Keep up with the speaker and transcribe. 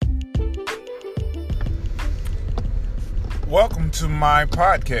Welcome to my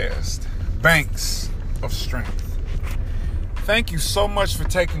podcast, Banks of Strength. Thank you so much for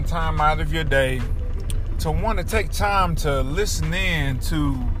taking time out of your day to want to take time to listen in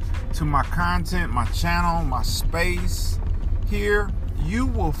to my content, my channel, my space. Here, you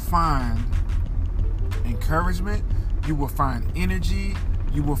will find encouragement, you will find energy,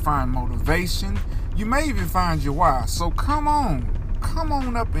 you will find motivation, you may even find your why. So come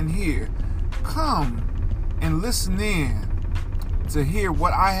on up in here. Come and listen in to hear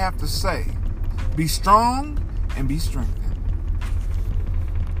what I have to say. Be strong and be strengthened.